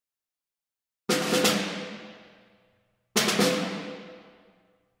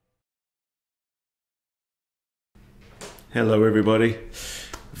Hello everybody.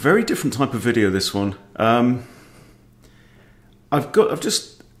 Very different type of video, this one. I've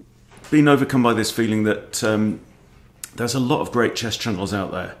just been overcome by this feeling that there's a lot of great chess channels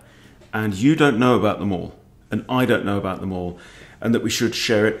out there and you don't know about them all and I don't know about them all, and that we should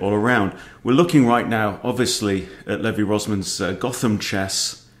share it all around. We're looking right now obviously at Levy Rozman's Gotham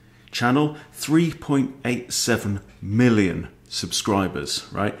Chess channel, 3.87 million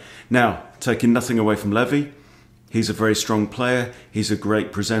subscribers, right? Now, taking nothing away from Levy, he's a very strong player, he's a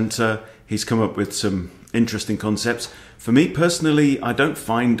great presenter, he's come up with some interesting concepts. For me personally, I don't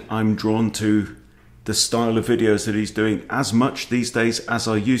find I'm drawn to the style of videos that he's doing as much these days as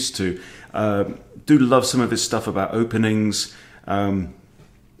I used to. Do love some of his stuff about openings.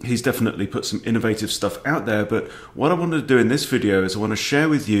 He's definitely put some innovative stuff out there, but what I wanted to do in this video is I want to share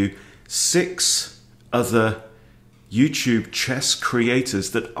with you 6 other YouTube chess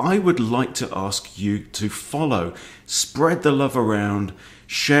creators that I would like to ask you to follow. Spread the love around,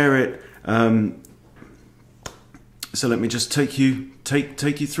 share it. So let me just take you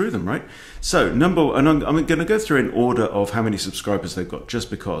through them, right? So I'm going to go through in order of how many subscribers they've got, just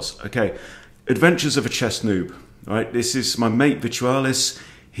because. Okay, Adventures of a Chess Noob, right? This is my mate Virtualis.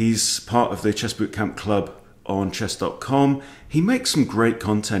 He's part of the Chess Bootcamp Club on chess.com. He makes some great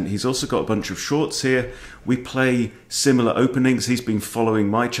content. He's also got a bunch of shorts here. We play similar openings. He's been following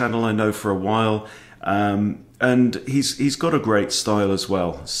my channel, I know, for a while, and he's got a great style as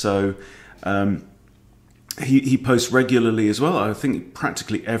well. So he posts regularly as well, I think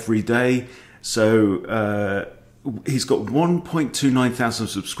practically every day. So he's got 1.29 thousand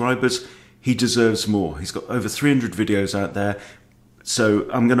subscribers. He deserves more. He's got over 300 videos out there. So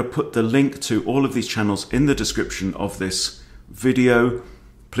I'm going to put the link to all of these channels in the description of this video.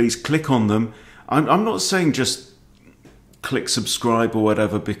 Please click on them. I'm not saying just click subscribe or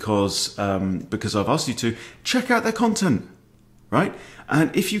whatever because I've asked you to. Check out their content, right?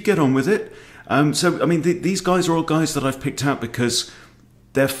 And if you get on with it, so I mean these guys are all guys that I've picked out because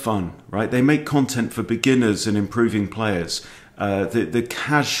they're fun, right? They make content for beginners and improving players. The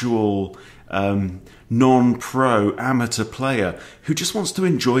casual, non-pro amateur player who just wants to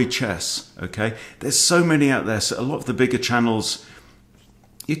enjoy chess, okay? There's so many out there. So a lot of the bigger channels,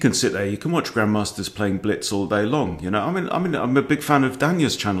 you can sit there, you can watch grandmasters playing blitz all day long, you know? I'm a big fan of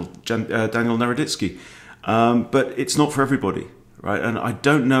Danya's channel, Daniel Naroditsky, but it's not for everybody, right? And I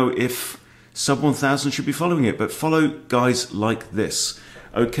don't know if sub 1,000 should be following it, but follow guys like this.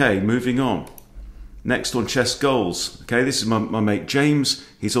 Okay, moving on. Next on Chess Goals. Okay, this is my mate James.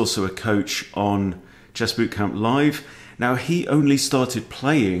 He's also a coach on Chess Bootcamp Live. Now, he only started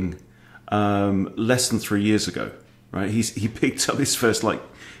playing less than 3 years ago, right? He picked up his first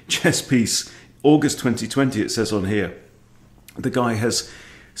chess piece August 2020, it says on here. The guy has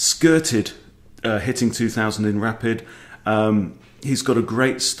skirted hitting 2,000 in rapid. He's got a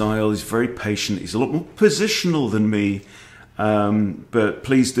great style. He's very patient. He's a lot more positional than me. But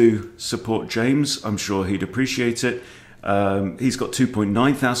please do support James. I'm sure he'd appreciate it. He's got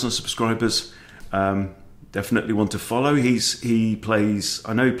 2.9 thousand subscribers. Definitely want to follow. He plays,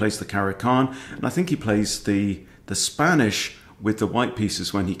 I know he plays the Caro-Kann, and I think he plays the Spanish with the white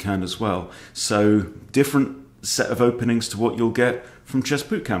pieces when he can as well. So different set of openings to what you'll get from Chess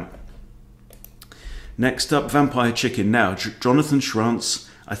Bootcamp. Next up, Vampire Chicken. Now, Jonathan Schranz,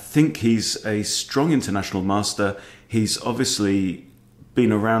 I think he's a strong international master. He's obviously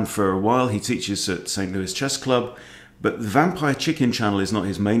been around for a while. He teaches at St. Louis Chess Club, but the Vampire Chicken channel is not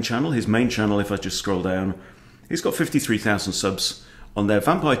his main channel. His main channel, if I just scroll down, he's got 53,000 subs on there.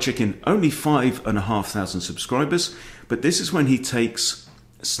 Vampire Chicken, only 5,500 subscribers, but this is when he takes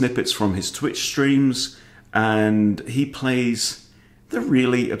snippets from his Twitch streams and he plays the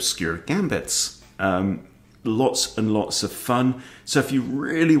really obscure gambits. Lots and lots of fun. So if you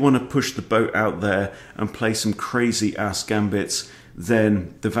really want to push the boat out there and play some crazy ass gambits,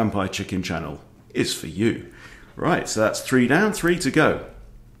 then the Vampire Chicken channel is for you. Right, so that's 3 down, 3 to go.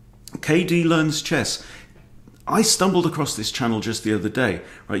 KD Learns Chess. I stumbled across this channel just the other day.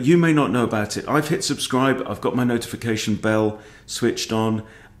 Right, you may not know about it. I've hit subscribe. I've got my notification bell switched on.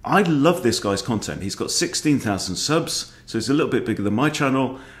 I love this guy's content. He's got 16,000 subs, so it's a little bit bigger than my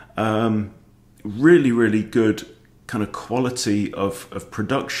channel. Really, really good kind of quality of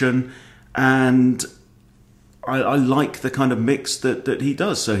production, and I like the kind of mix that he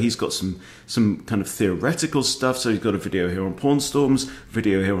does. So he's got some kind of theoretical stuff. So he's got a video here on Pawn Storms,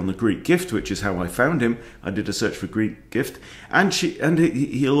 video here on the Greek Gift, which is how I found him. I did a search for Greek Gift, and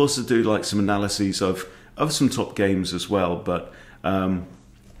he'll also do like some analyses of some top games as well. But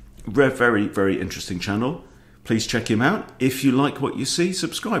very, very interesting channel. please check him out. If you like what you see,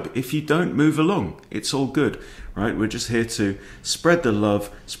 subscribe. If you don't, move along. It's all good, right? We're just here to spread the love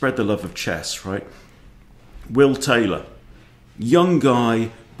of chess, right? Will Taylor, young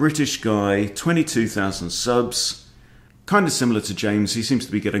guy, British guy, 22,000 subs, kind of similar to James. He seems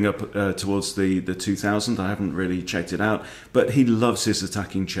to be getting up towards the 2,000. I haven't really checked it out, but he loves his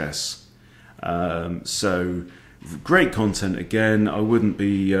attacking chess. So great content again. I wouldn't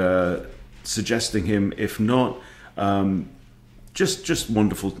be suggesting him if not. Just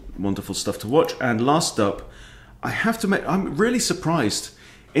wonderful stuff to watch. And last up, I have to admit, I'm really surprised.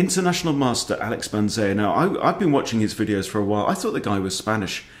 International Master Alex Banzea. Now, I've been watching his videos for a while. I thought the guy was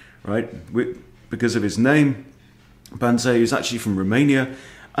Spanish, right? Because of his name. Banzea is actually from Romania,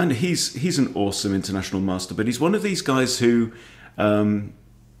 and he's an awesome international master. But he's one of these guys who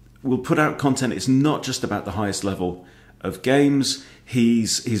will put out content. It's not just about the highest level of games.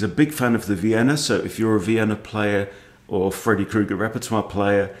 He's a big fan of the Vienna. So if you're a Vienna player or Freddy Krueger repertoire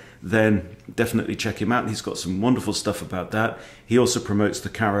player, then definitely check him out. He's got some wonderful stuff about that. He also promotes the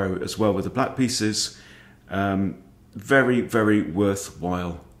Caro as well with the black pieces. Very, very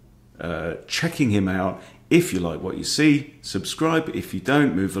worthwhile checking him out. If you like what you see, subscribe. If you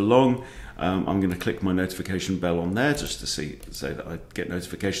don't, move along. I'm going to click my notification bell on there just to say that I get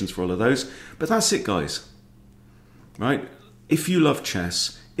notifications for all of those. But that's it, guys. Right? If you love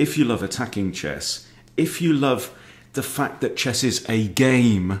chess, if you love attacking chess, if you love the fact that chess is a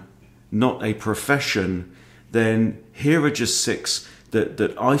game, not a profession, then here are just 6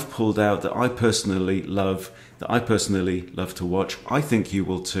 that I've pulled out that I personally love to watch. I think you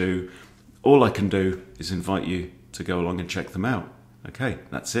will too. All I can do is invite you to go along and check them out. Okay,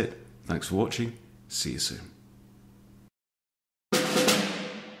 that's it. Thanks for watching. See you soon.